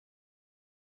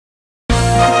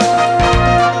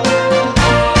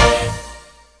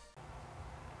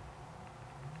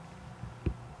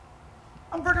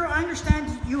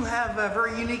a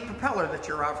very unique propeller that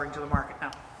you're offering to the market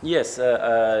now. Yes,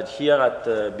 here at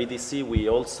BDC we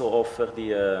also offer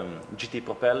the GT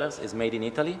Propellers. It's made in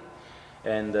Italy,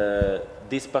 and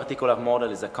this particular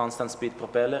model is a constant speed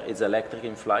propeller. It's electric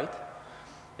in flight,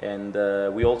 and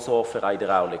we also offer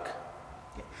hydraulic.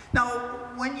 Now,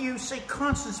 when you say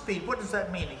constant speed, what does that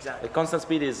mean exactly? The constant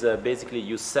speed is basically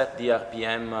you set the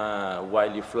RPM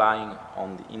while you're flying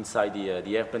inside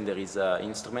the airplane. There is an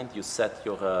instrument. You set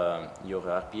your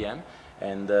RPM,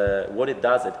 and what it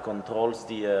does, it controls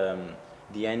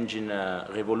the engine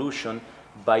revolution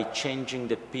by changing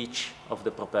the pitch of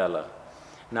the propeller.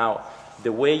 Now,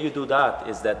 the way you do that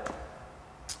is that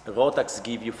Rotax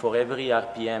give you, for every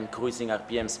RPM, cruising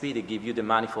RPM speed, it gives you the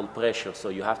manifold pressure. So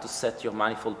you have to set your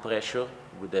manifold pressure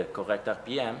with the correct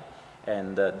RPM,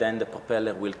 and then the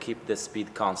propeller will keep the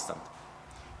speed constant.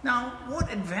 Now,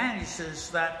 what advantage is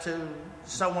that to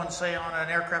someone, say, on an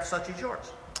aircraft such as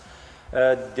yours?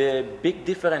 The big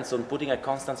difference on putting a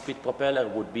constant speed propeller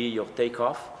would be your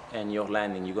takeoff and your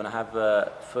landing. You're going to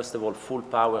have, first of all, full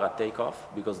power at takeoff,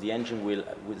 because the engine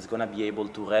is going to be able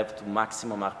to rev to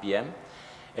maximum RPM.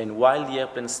 And while the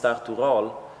airplane starts to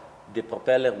roll, the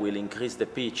propeller will increase the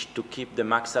pitch to keep the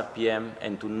max RPM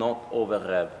and to not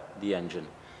over-rev the engine.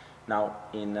 Now,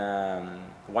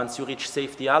 once you reach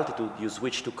safety altitude, you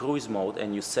switch to cruise mode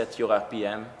and you set your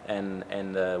RPM, and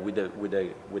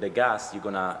with the gas, you're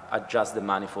going to adjust the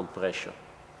manifold pressure.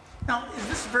 Now, is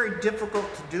this very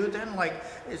difficult to do then? Like,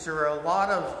 is there a lot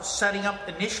of setting up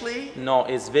initially? No,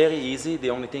 it's very easy. The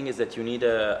only thing is that you need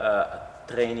a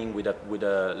training with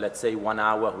let's say 1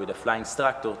 hour with a flying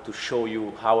instructor to show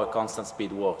you how a constant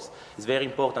speed works. It's very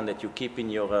important that you keep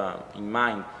in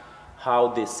mind how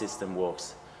this system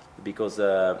works, because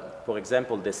for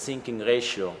example, the sinking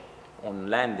ratio on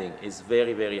landing is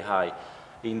very, very high.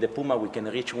 In the Puma we can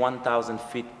reach 1,000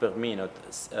 feet per minute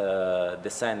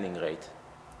descending rate.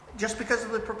 Just because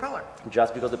of the propeller?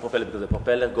 Just because because the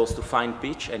propeller goes to fine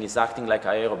pitch and is acting like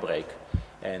an aero brake.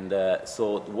 And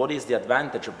so what is the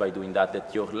advantage by doing that?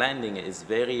 That your landing is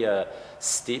very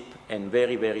steep and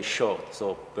very, very short.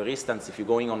 So for instance, if you're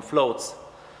going on floats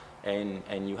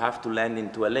and you have to land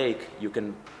into a lake, you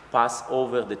can pass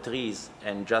over the trees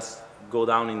and just go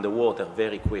down in the water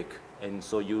very quick. And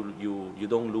so you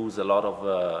don't lose a lot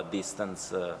of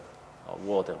distance of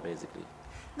water, basically.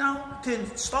 Now, to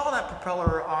install that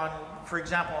propeller on, for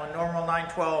example, a normal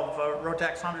 912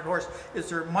 Rotax 100 horse, is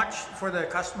there much for the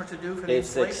customer to do for the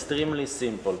installation? It's extremely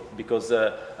simple, because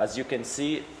as you can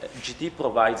see, GT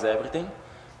provides everything.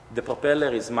 The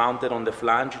propeller is mounted on the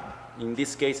flange. In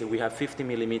this case, we have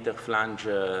 50mm flange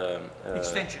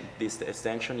extension. This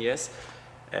extension, yes.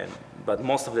 But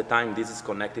most of the time, this is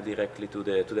connected directly to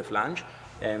the flange,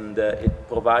 and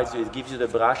it gives you the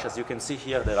brush. As you can see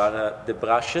here, there are the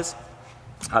brushes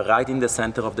are right in the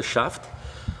center of the shaft.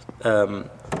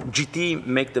 GT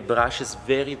make the brushes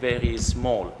very, very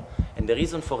small. And the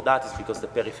reason for that is because the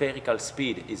peripheral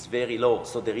speed is very low,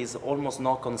 so there is almost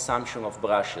no consumption of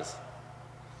brushes.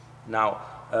 Now,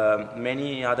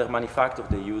 many other manufacturers,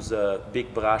 they use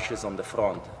big brushes on the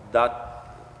front.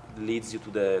 That leads you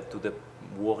to the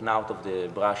worn out of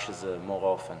the brushes more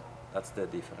often. That's the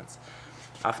difference.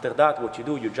 After that, what you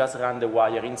do, you just run the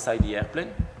wire inside the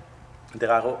airplane. There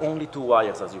are only 2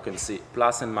 wires, as you can see,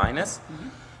 plus and minus.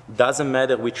 Mm-hmm. Doesn't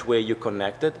matter which way you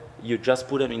connect it. You just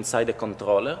put them inside the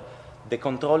controller. The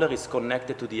controller is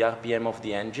connected to the RPM of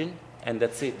the engine, and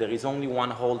that's it. There is only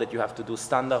one hole that you have to do,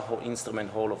 standard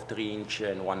instrument hole of 3"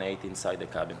 and 1/8 inside the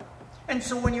cabin. And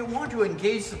so when you want to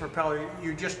engage the propeller,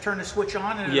 you just turn the switch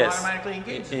on and yes, it automatically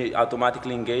engages? It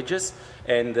automatically engages.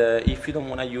 And if you don't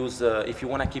want to use, if you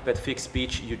want to keep at fixed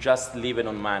pitch, you just leave it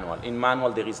on manual. In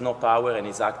manual, there is no power and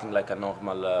it's acting like a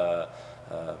normal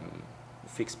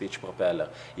fixed pitch propeller.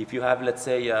 If you have, let's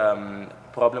say,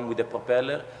 problem with the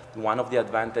propeller, one of the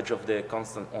advantage of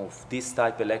this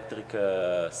type electric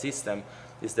system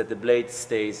is that the blade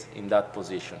stays in that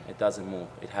position. It doesn't move.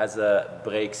 It has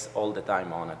brakes all the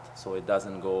time on it, so it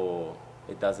doesn't go.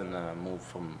 It doesn't move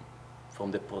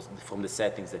from the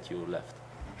settings that you left.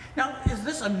 Now, is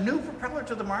this a new propeller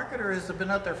to the market, or has it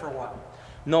been out there for a while?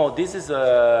 No, this is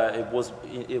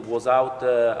it was out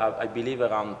I believe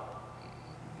around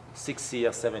 6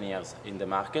 years, 7 years in the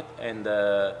market, and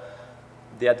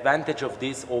the advantage of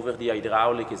this over the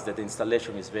hydraulic is that the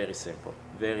installation is very simple,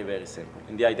 very, very simple.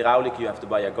 In the hydraulic, you have to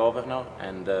buy a governor,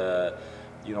 and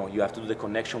you have to do the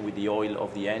connection with the oil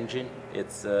of the engine.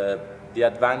 It's the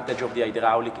advantage of the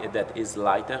hydraulic is that it's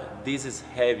lighter. This is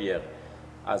heavier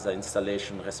as an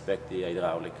installation respect the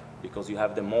hydraulic, because you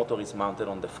have the motor is mounted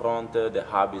on the front, the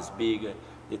hub is big,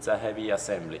 it's a heavy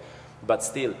assembly. But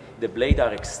still, the blades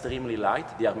are extremely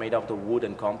light. They are made out of wood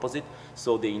and composite,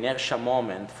 so the inertia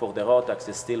moment for the Rotax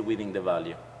is still within the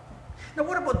value. Now,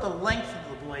 what about the length of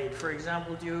the blade? For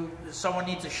example, someone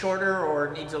needs a shorter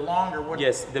or needs a longer?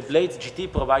 Yes, the blades,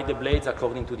 GT provide the blades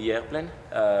according to the airplane.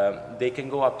 They can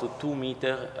go up to 2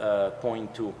 meter,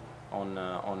 0.2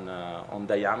 on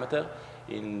diameter.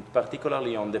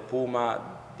 Particularly on the Puma,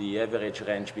 the average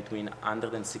range between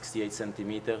 168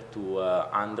 centimeter to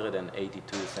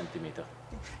 182 centimeter.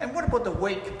 And what about the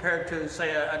weight compared to,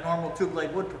 say, a normal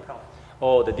two-blade wood propeller?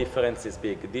 Oh, the difference is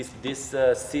big. This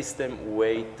system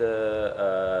weighs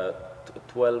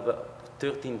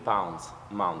 13 pounds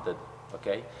mounted,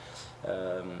 okay?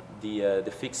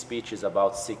 The fixed pitch is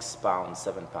about 6 pounds,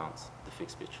 7 pounds, the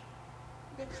fixed pitch.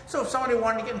 Okay. So if somebody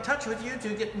wanted to get in touch with you to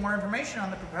get more information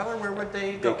on the propeller, where would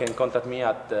they go? They can contact me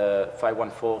at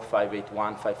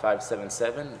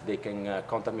 514-581-5577. They can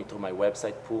contact me through my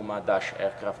website,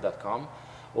 puma-aircraft.com,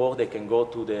 or they can go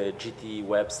to the GT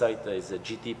website, it's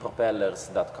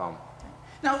gtpropellers.com.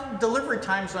 Now, delivery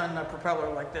times on a propeller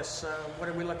like this, what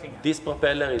are we looking at? This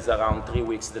propeller is around 3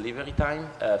 weeks delivery time.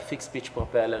 Fixed pitch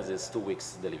propellers is 2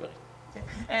 weeks delivery. Okay.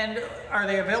 And are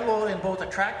they available in both a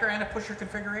tractor and a pusher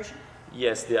configuration?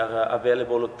 Yes, they are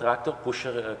available with tractor,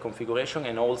 pusher configuration,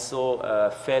 and also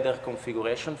feather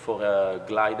configuration for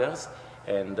gliders.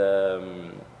 And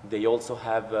they also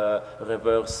have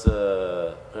reverse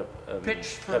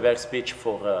pitch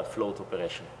for float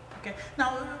operation. Okay.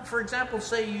 Now, for example,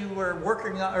 say you were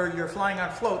working or you're flying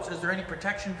on floats. Is there any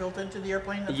protection built into the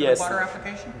airplane for the water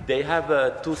application? They have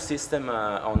 2 systems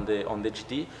on the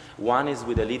GT. One is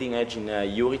with a leading edge in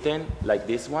urethane, like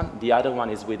this one. The other one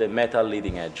is with a metal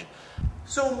leading edge.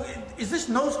 So, is this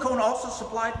nose cone also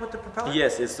supplied with the propeller?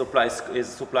 Yes, it's supplied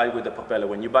with the propeller.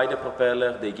 When you buy the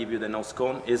propeller, they give you the nose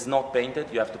cone. It's not painted.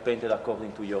 You have to paint it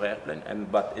according to your airplane,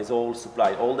 but it's all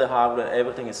supplied. All the hardware,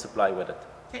 everything is supplied with it.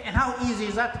 Okay, and how easy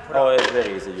is that to put on? Oh, it's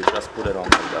very easy. You just put it on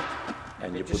like that,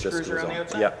 and you put the screws on. The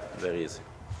outside? Yeah, very easy.